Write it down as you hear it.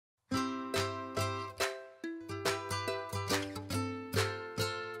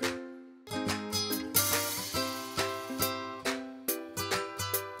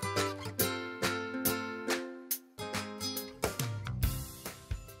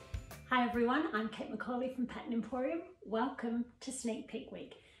Hi everyone, I'm Kate McCauley from Pattern Emporium. Welcome to Sneak Peek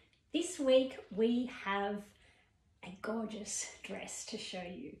Week. This week we have a gorgeous dress to show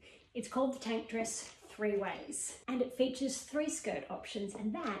you. It's called the Tank Dress 3 Ways and it features 3 skirt options,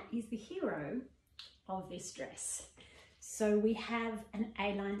 and that is the hero of this dress. So we have an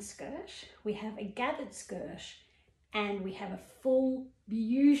A-line skirt, we have a gathered skirt, and we have a full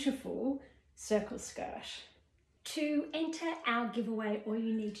beautiful circle skirt. To enter our giveaway, all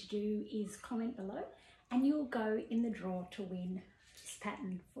you need to do is comment below and you'll go in the draw to win this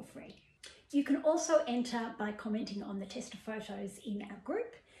pattern for free. You can also enter by commenting on the tester photos in our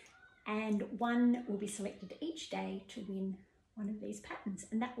group, and one will be selected each day to win one of these patterns,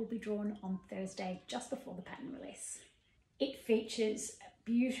 and that will be drawn on Thursday just before the pattern release. It features a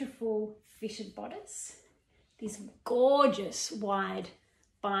beautiful fitted bodice, this gorgeous wide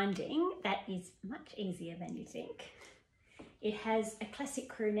binding that is much easier than you think. It has a classic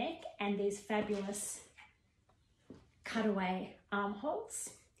crew neck and there's fabulous cutaway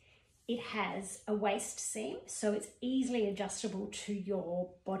armholes. It has a waist seam, so it's easily adjustable to your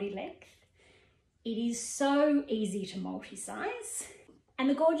body length. It is so easy to multi-size. And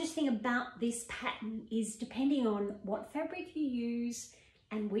the gorgeous thing about this pattern is, depending on what fabric you use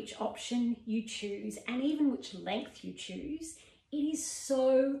and which option you choose, and even which length you choose, it is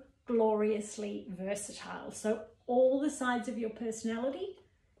so gloriously versatile. So all the sides of your personality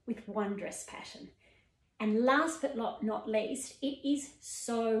with one dress pattern. And last but not least, it is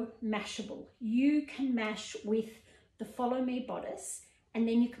so mashable. You can mash with the Follow Me bodice, and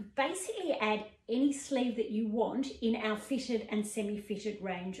then you can basically add any sleeve that you want in our fitted and semi-fitted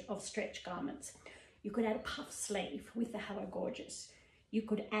range of stretch garments. You could add a puff sleeve with the Hello Gorgeous. You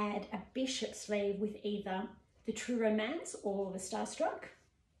could add a bishop sleeve with either the True Romance or the Starstruck.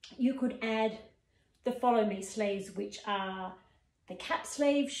 You could add the Follow Me sleeves, which are the cap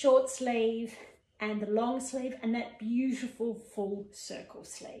sleeve, short sleeve, and the long sleeve, and that beautiful full circle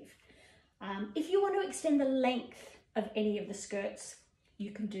sleeve. If you want to extend the length of any of the skirts,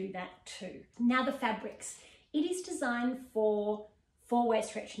 you can do that too. Now the fabrics. It is designed for 4-way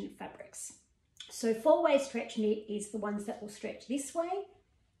stretch knit fabrics. So 4-way stretch knit is the ones that will stretch this way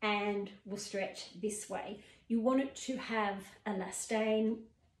and will stretch this way. You want it to have elastane,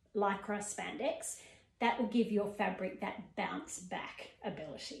 lycra, spandex. That will give your fabric that bounce back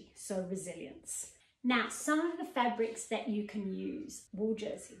ability, so resilience. Now, some of the fabrics that you can use: wool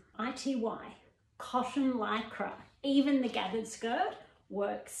jersey, ITY, cotton lycra, even the gathered skirt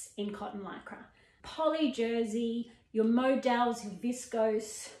works in cotton lycra. Poly jersey, your modals, your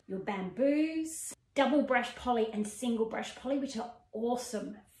viscose, your bamboos, double brush poly and single brush poly, which are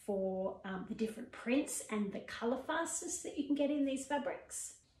awesome for the different prints and the colour fastness that you can get in these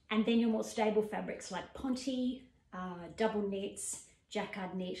fabrics. And then your more stable fabrics like ponte, double knits,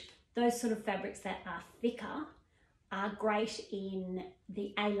 jacquard knit, those sort of fabrics that are thicker are great in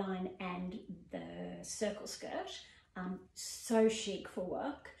the A-line and the circle skirt. So chic for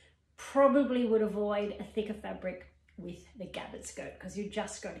work. Probably would avoid a thicker fabric with the gathered skirt because you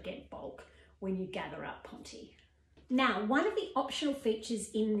just got to get bulk when you gather up ponte. Now, one of the optional features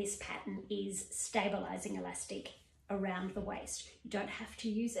in this pattern is stabilizing elastic around the waist. You don't have to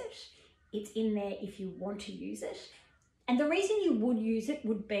use it. It's in there if you want to use it. And the reason you would use it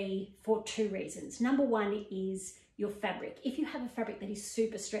would be for 2 reasons. Number one is your fabric. If you have a fabric that is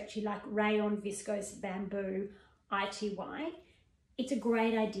super stretchy like rayon, viscose, bamboo, ITY, it's a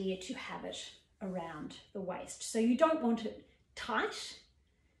great idea to have it around the waist. So you don't want it tight.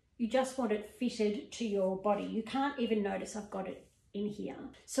 You just want it fitted to your body. You can't even notice I've got it in here.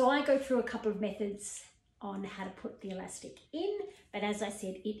 So I go through a couple of methods on how to put the elastic in, but as I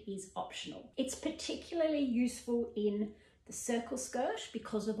said, it is optional. It's particularly useful in the circle skirt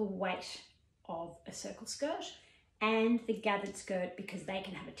because of the weight of a circle skirt, and the gathered skirt because they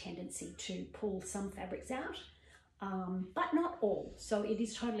can have a tendency to pull some fabrics out, but not all. So it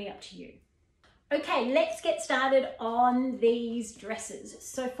is totally up to you. Okay, let's get started on these dresses.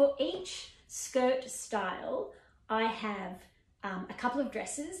 So for each skirt style, I have a couple of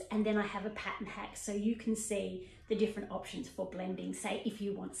dresses, and then I have a pattern hack so you can see the different options for blending, say if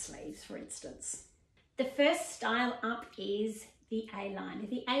you want sleeves, for instance. The first style up is the A-line.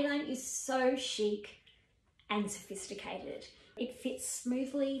 The A-line is so chic and sophisticated. It fits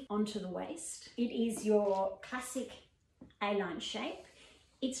smoothly onto the waist. It is your classic A-line shape.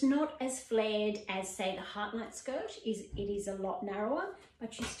 It's not as flared as, say, the Heartlight skirt. It is a lot narrower,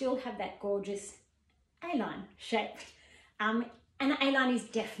 but you still have that gorgeous A-line shape. And an A-line is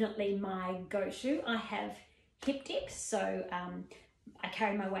definitely my go-to. I have hip dips, so I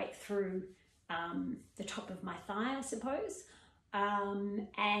carry my weight through the top of my thigh, I suppose.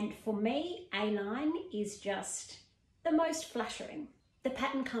 And for me, A-line is just the most flattering. The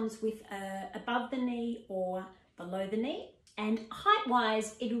pattern comes with above the knee or below the knee, and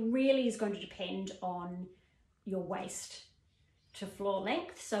height-wise, it really is going to depend on your waist to floor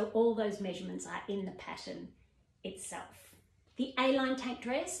length, so all those measurements are in the pattern itself. The A-line tank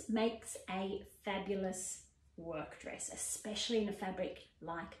dress makes a fabulous work dress, especially in a fabric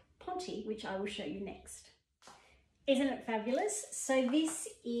like Ponte, which I will show you next. Isn't it fabulous? So this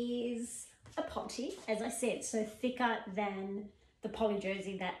is a Ponte, as I said, so thicker than the poly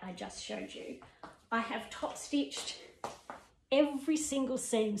jersey that I just showed you. I have top stitched every single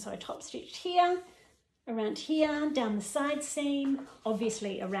seam, so I top stitched here, around here, down the side seam,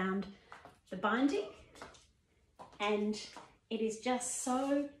 obviously around the binding, and it is just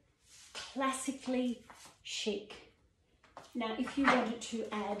so classically chic. Now, if you wanted to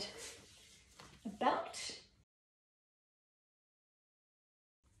add a belt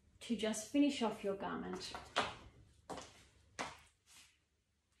to just finish off your garment,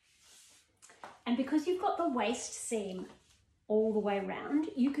 and because you've got the waist seam all the way around,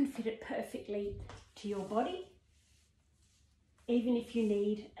 you can fit it perfectly to your body, even if you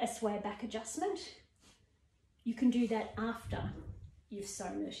need a sway back adjustment. You can do that after you've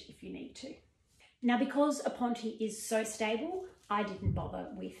sewn it if you need to. Now, because a Ponte is so stable, I didn't bother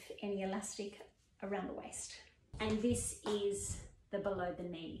with any elastic around the waist. And this is the below the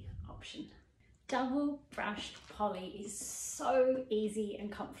knee option. Double brushed poly is so easy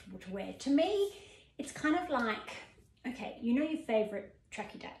and comfortable to wear. To me, it's kind of like, okay, you know your favorite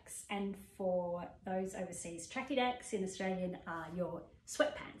tracky dacks, and for those overseas, tracky dacks in Australian are your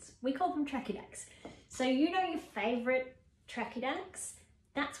sweatpants. We call them tracky dacks. So you know your favorite tracky dacks?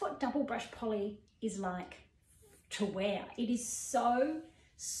 That's what double brush poly is like to wear. It is so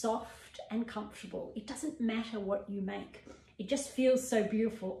soft and comfortable. It doesn't matter what you make. It just feels so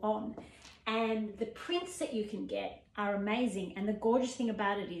beautiful on. And the prints that you can get are amazing. And the gorgeous thing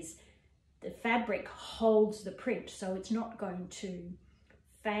about it is the fabric holds the print, so it's not going to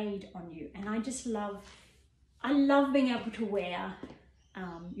fade on you. And I just love, I love being able to wear,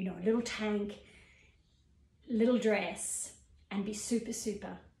 you know, a little tank, little dress, and be super,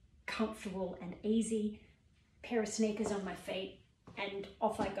 super comfortable and easy. Pair of sneakers on my feet, and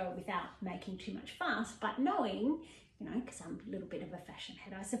off I go without making too much fuss, but knowing, you know, because I'm a little bit of a fashion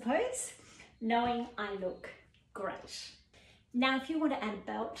head, I suppose, knowing I look great. Now, if you want to add a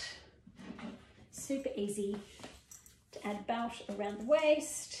belt, super easy to add a belt around the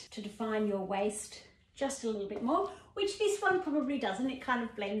waist to define your waist just a little bit more, which this one probably doesn't, it kind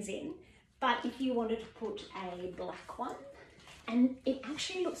of blends in. But if you wanted to put a black one, and it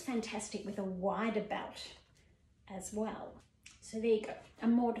actually looks fantastic with a wider belt as well. So there you go, a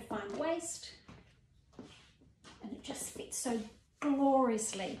more defined waist, and it just fits so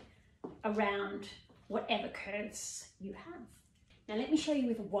gloriously around whatever curves you have. Now let me show you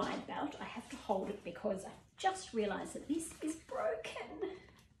with a wide belt. I have to hold it because I just realized that this is broken.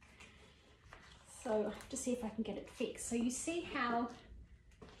 So I have to see if I can get it fixed. So you see how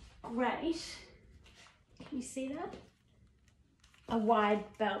great, can you see that? A wide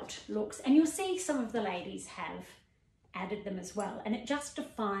belt looks, and you'll see some of the ladies have added them as well, and it just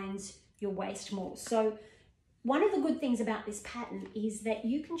defines your waist more. So one of the good things about this pattern is that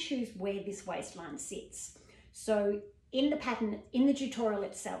you can choose where this waistline sits. So in the pattern, in the tutorial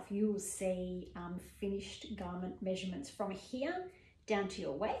itself, you will see finished garment measurements from here down to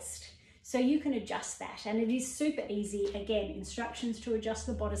your waist. So you can adjust that, and it is super easy. Again, instructions to adjust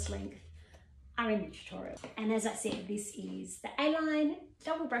the bodice length are in the tutorial. And as I said, this is the A-line,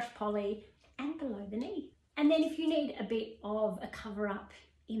 double brush poly, and below the knee. And then if you need a bit of a cover up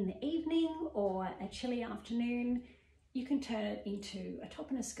in the evening or a chilly afternoon, you can turn it into a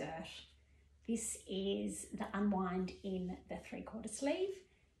top and a skirt. This is the unwind in the 3/4 sleeve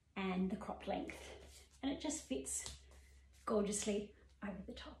and the crop length, and it just fits gorgeously over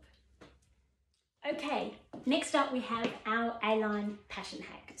the top. Okay, next up we have our A-line pattern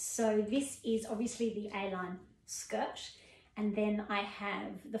hack. So this is obviously the A-line skirt, and then I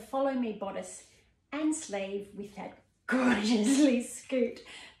have the follow me bodice and sleeve with that gorgeously scoot,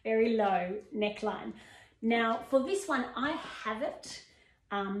 very low neckline. Now for this one, I have it,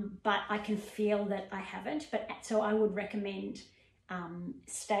 but I can feel that I haven't, so I would recommend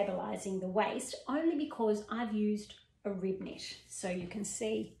stabilizing the waist, only because I've used a rib knit. So you can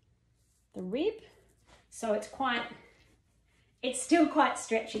see the rib, so it's still quite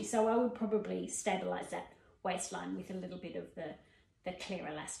stretchy, so I would probably stabilize that waistline with a little bit of the clear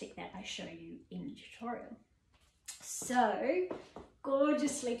elastic that I show you in the tutorial. So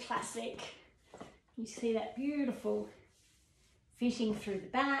gorgeously classic, you see that beautiful fitting through the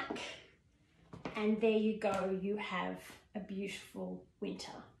back, and there you go, you have a beautiful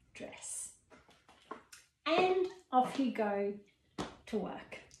winter dress. And off you go to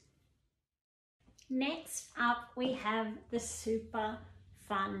work. Next up, we have the super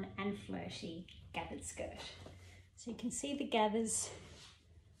fun and flirty gathered skirt. So you can see the gathers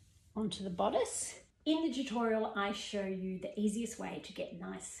onto the bodice. In the tutorial, I show you the easiest way to get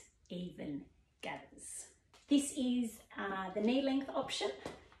nice, even gathers. This is the knee length option,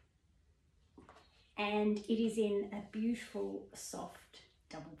 and it is in a beautiful, soft,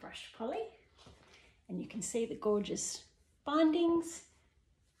 double brushed poly. And you can see the gorgeous bindings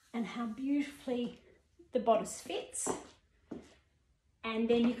and how beautifully the bodice fits. And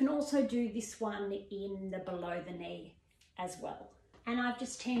then you can also do this one in the below the knee as well. And I've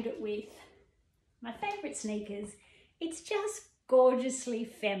just teamed it with my favorite sneakers. It's just gorgeously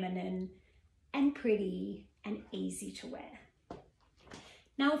feminine and pretty and easy to wear.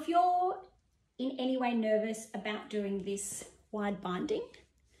 Now, if you're in any way nervous about doing this wide binding,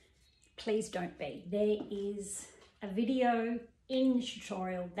 please don't be. There is a video in the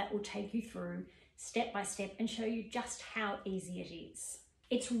tutorial that will take you through step by step and show you just how easy it is.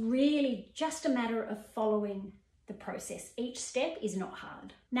 It's really just a matter of following the process. Each step is not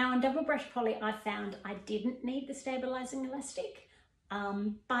hard. Now, on double brush poly, I found I didn't need the stabilizing elastic,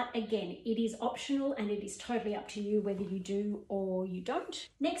 but again, it is optional and it is totally up to you whether you do or you don't.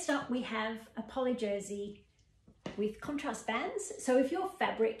 Next up, we have a poly jersey with contrast bands. So if your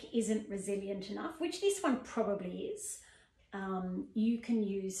fabric isn't resilient enough, which this one probably is, you can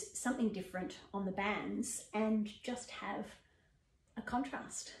use something different on the bands and just have a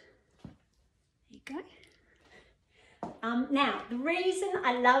contrast. There you go. Now, the reason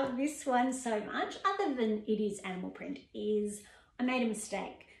I love this one so much, other than it is animal print, is I made a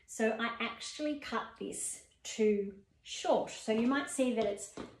mistake. So I actually cut this too short. So you might see that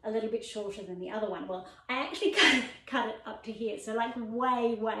it's a little bit shorter than the other one. Well, I actually cut it up to here. So like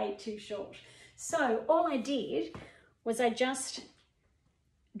way, way too short. So all I did was I just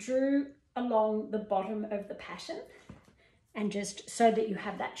drew along the bottom of the pattern, and just so that you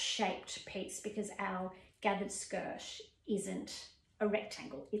have that shaped piece, because our gathered skirt isn't a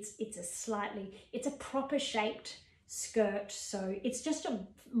rectangle. It's a proper shaped skirt. So it's just a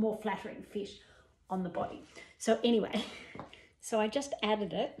more flattering fit on the body. So anyway, so I just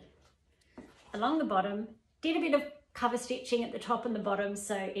added it along the bottom, did a bit of cover stitching at the top and the bottom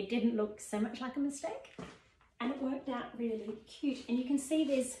so it didn't look so much like a mistake, and it worked out really cute. And you can see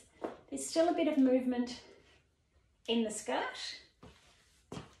there's still a bit of movement in the skirt,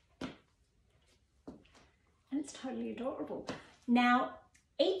 and it's totally adorable. Now,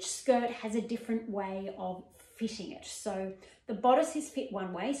 each skirt has a different way of fitting it. So the bodice is fit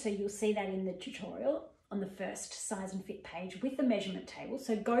one way, so you'll see that in the tutorial on the first size and fit page with the measurement table.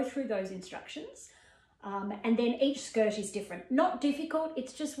 So go through those instructions. And then each skirt is different. Not difficult,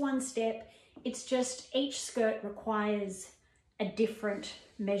 it's just one step. It's just each skirt requires a different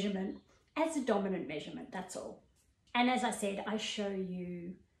measurement as a dominant measurement, that's all. And as I said, I show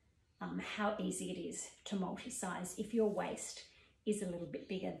you how easy it is to multi-size if your waist is a little bit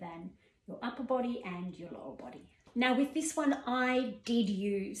bigger than your upper body and your lower body. Now with this one, I did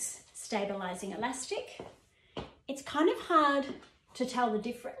use stabilizing elastic. It's kind of hard to tell the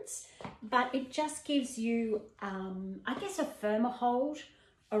difference, but it just gives you, I guess, a firmer hold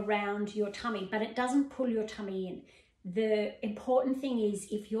around your tummy, but it doesn't pull your tummy in. The important thing is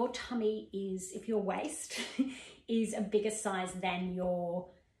if your waist is a bigger size than your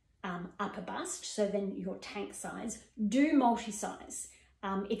upper bust, so then your tank size, do multi-size.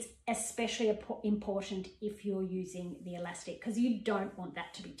 It's especially important if you're using the elastic, because you don't want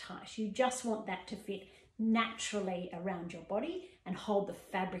that to be tight. You just want that to fit naturally around your body and hold the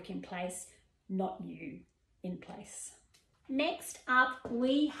fabric in place, not you in place. Next up,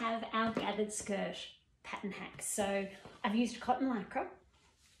 we have our gathered skirt pattern hack. So I've used cotton lycra.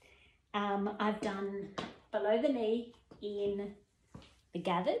 I've done below the knee in the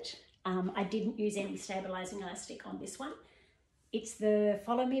gathered. I didn't use any stabilizing elastic on this one. It's the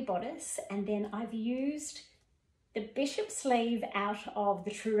Follow Me bodice, and then I've used the bishop sleeve out of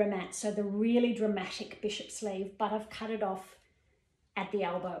the True Romance, so the really dramatic bishop sleeve, but I've cut it off at the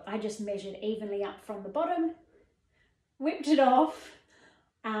elbow. I just measured evenly up from the bottom, whipped it off,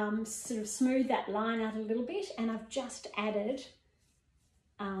 sort of smoothed that line out a little bit, and I've just added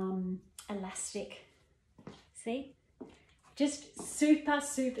elastic. See? Just super,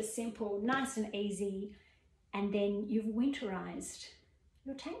 super simple, nice and easy. And then you've winterized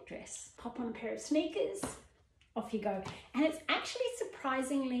your tank dress. Pop on a pair of sneakers, off you go. And it's actually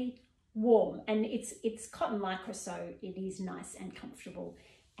surprisingly warm, and it's cotton lycra, so it is nice and comfortable.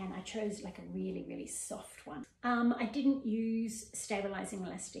 And I chose like a really, really soft one. I didn't use stabilizing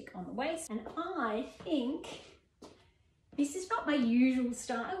elastic on the waist, and I think this is not my usual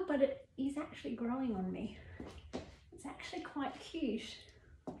style, but it is actually growing on me. It's actually quite cute.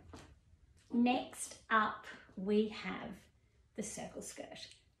 Next up, we have the circle skirt.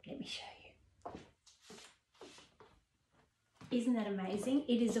 Let me show you. Isn't that amazing?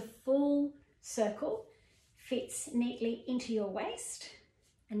 It is a full circle, fits neatly into your waist,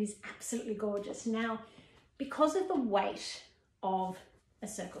 and is absolutely gorgeous. Now, because of the weight of a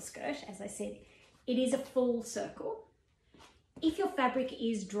circle skirt, as I said, it is a full circle. If your fabric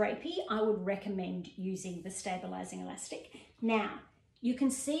is drapey, I would recommend using the stabilizing elastic. Now, you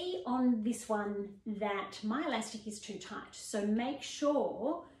can see on this one that my elastic is too tight, so make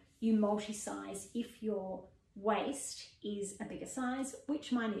sure you multi-size if your waist is a bigger size,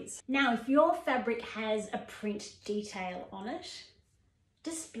 which mine is. Now, if your fabric has a print detail on it,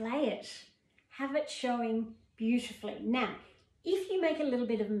 display it, have it showing beautifully. Now, if you make a little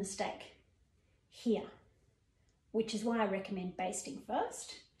bit of a mistake here, which is why I recommend basting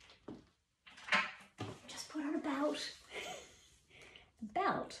first, just put on a belt. A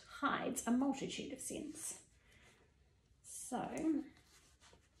belt hides a multitude of sins. So,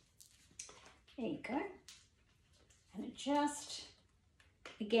 there you go. And it just,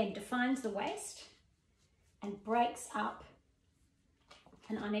 again, defines the waist and breaks up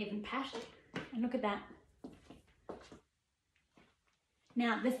an uneven pattern. And look at that.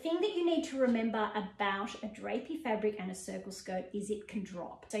 Now, the thing that you need to remember about a drapey fabric and a circle skirt is it can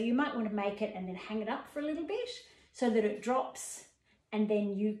drop. So you might want to make it and then hang it up for a little bit so that it drops, and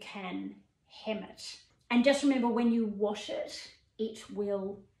then you can hem it. And just remember, when you wash it, it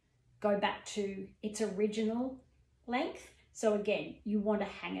will go back to its original length. So again, you want to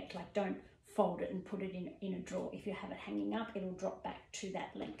hang it, like don't fold it and put it in a drawer. If you have it hanging up, it'll drop back to that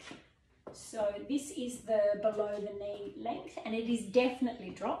length. So this is the below the knee length, and it is definitely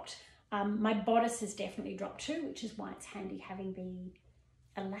dropped. My bodice has definitely dropped too, which is why it's handy having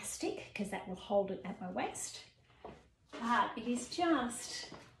the elastic, because that will hold it at my waist. But it is just,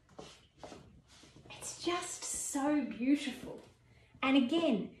 it's just so beautiful. And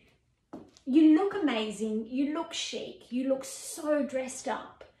again, you look amazing, you look chic, you look so dressed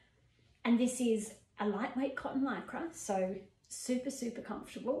up. And this is a lightweight cotton lycra, so super, super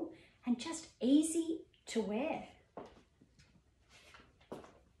comfortable and just easy to wear.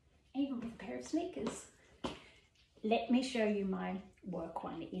 Even with a pair of sneakers. Let me show you my work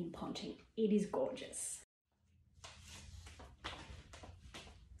one in Ponte. It is gorgeous.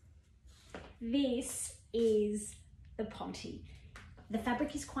 This is the Ponte. The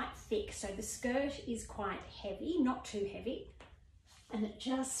fabric is quite thick, so the skirt is quite heavy, not too heavy. And it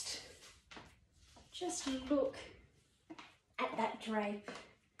just look at that drape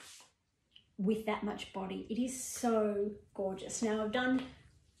with that much body. It is so gorgeous. Now, I've done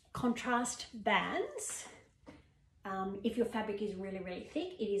contrast bands. If your fabric is really, really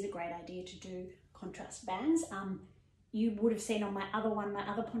thick, it is a great idea to do contrast bands. You would have seen on my other one, my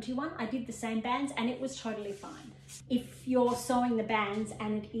other Ponte one, I did the same bands and it was totally fine. If you're sewing the bands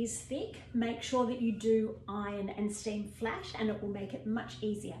and it is thick, make sure that you do iron and steam flat, and it will make it much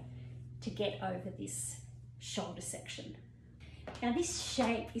easier to get over this shoulder section. Now, this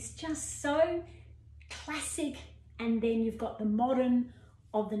shape is just so classic, and then you've got the modern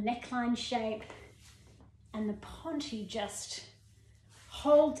of the neckline shape, and the Ponte just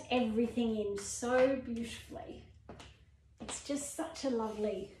holds everything in so beautifully. It's just such a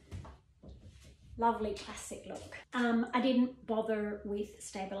lovely, lovely classic look. I didn't bother with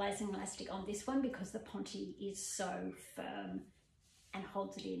stabilizing elastic on this one because the Ponte is so firm and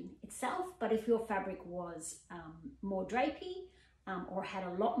holds it in itself. But if your fabric was more drapey or had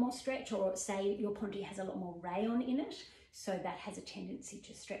a lot more stretch, or say your Ponte has a lot more rayon in it, so that has a tendency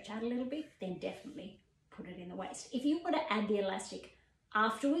to stretch out a little bit, then definitely put it in the waist. If you want to add the elastic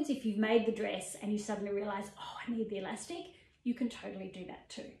afterwards, if you've made the dress and you suddenly realize, oh, I need the elastic, you can totally do that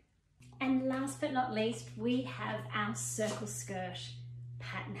too. And last but not least, we have our circle skirt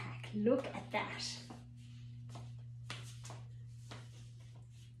pattern hack. Look at that.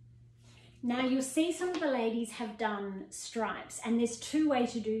 Now, you'll see some of the ladies have done stripes, and there's two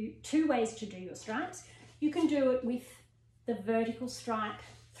ways to do your stripes. You can do it with the vertical stripe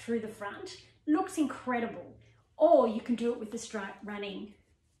through the front. Looks incredible. Or you can do it with the stripe running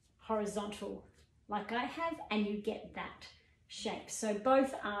horizontal like I have, and you get that shape. So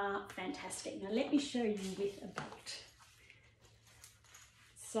both are fantastic. Now let me show you with a belt.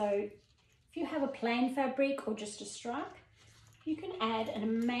 So if you have a plain fabric or just a stripe, You can add an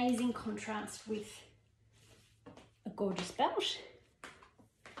amazing contrast with a gorgeous belt.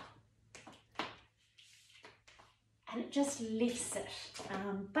 And it just lifts it,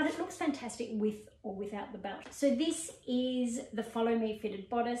 but it looks fantastic with or without the belt. So this is the Follow Me fitted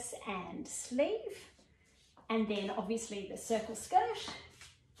bodice and sleeve, and then obviously the circle skirt,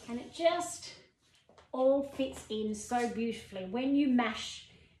 and it just all fits in so beautifully. When you mash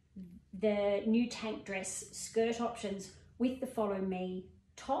the new tank dress skirt options with the Follow Me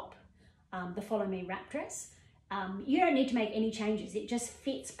top, the Follow Me wrap dress, you don't need to make any changes. It just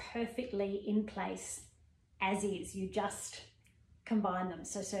fits perfectly in place as is. You just combine them.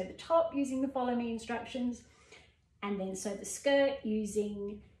 So the top using the Follow Me instructions, and then sew the skirt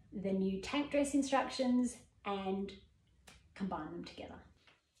using the new tank dress instructions, and combine them together.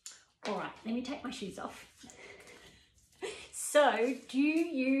 All right, let me take my shoes off. So, do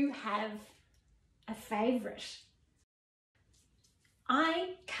you have a favorite?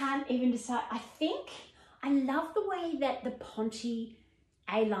 I can't even decide. I think I love the way that the Ponte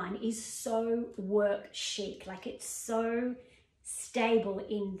A-line is so work chic, like it's so stable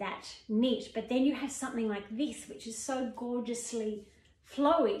in that knit, but then you have something like this which is so gorgeously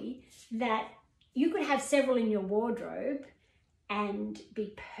flowy that you could have several in your wardrobe and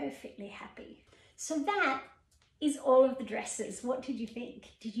be perfectly happy. So that is all of the dresses. What did you think?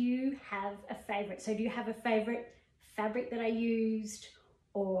 Did you have a favorite? So do you have a favorite fabric that I used,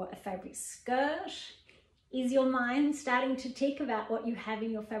 or a fabric skirt? Is your mind starting to tick about what you have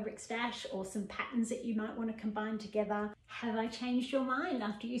in your fabric stash, or some patterns that you might want to combine together? Have I changed your mind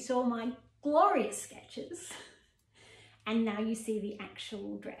after you saw my glorious sketches? And now you see the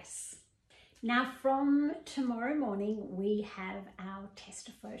actual dress. Now from tomorrow morning, we have our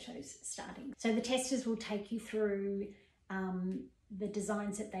tester photos starting. So the testers will take you through the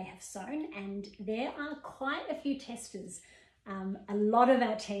designs that they have sewn, and there are quite a few testers. A lot of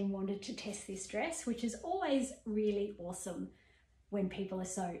our team wanted to test this dress, which is always really awesome when people are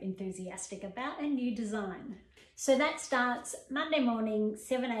so enthusiastic about a new design. So that starts Monday morning,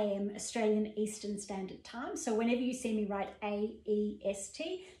 7 AM Australian Eastern Standard Time. So whenever you see me write AEST,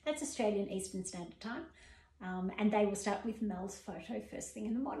 that's Australian Eastern Standard Time. And they will start with Mel's photo first thing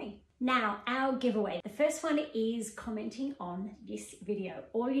in the morning. Now, our giveaway. The first one is commenting on this video.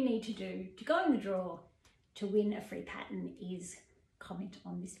 All you need to do to go in the draw to win a free pattern is comment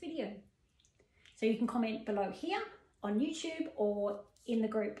on this video. So you can comment below here on YouTube or in the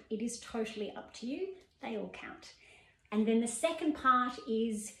group. It is totally up to you. They all count. And then the second part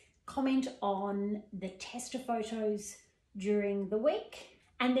is comment on the tester photos during the week.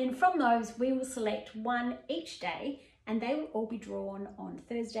 And then from those, we will select one each day, and they will all be drawn on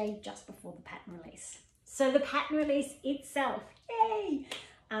Thursday just before the pattern release. So the pattern release itself, yay!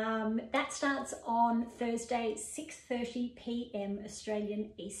 That starts on Thursday, 6:30 PM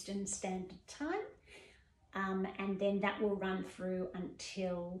Australian Eastern Standard Time. And then that will run through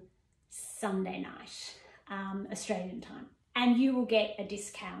until Sunday night, Australian time. And you will get a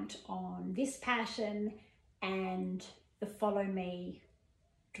discount on this pattern and the Follow Me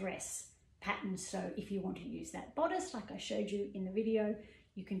dress pattern. So if you want to use that bodice, like I showed you in the video,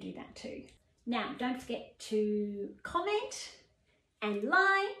 you can do that too. Now, don't forget to comment and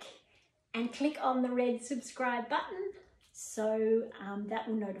like and click on the red subscribe button, so that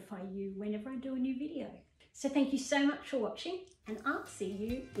will notify you whenever I do a new video. So thank you so much for watching, and I'll see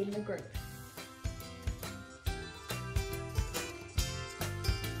you in the group.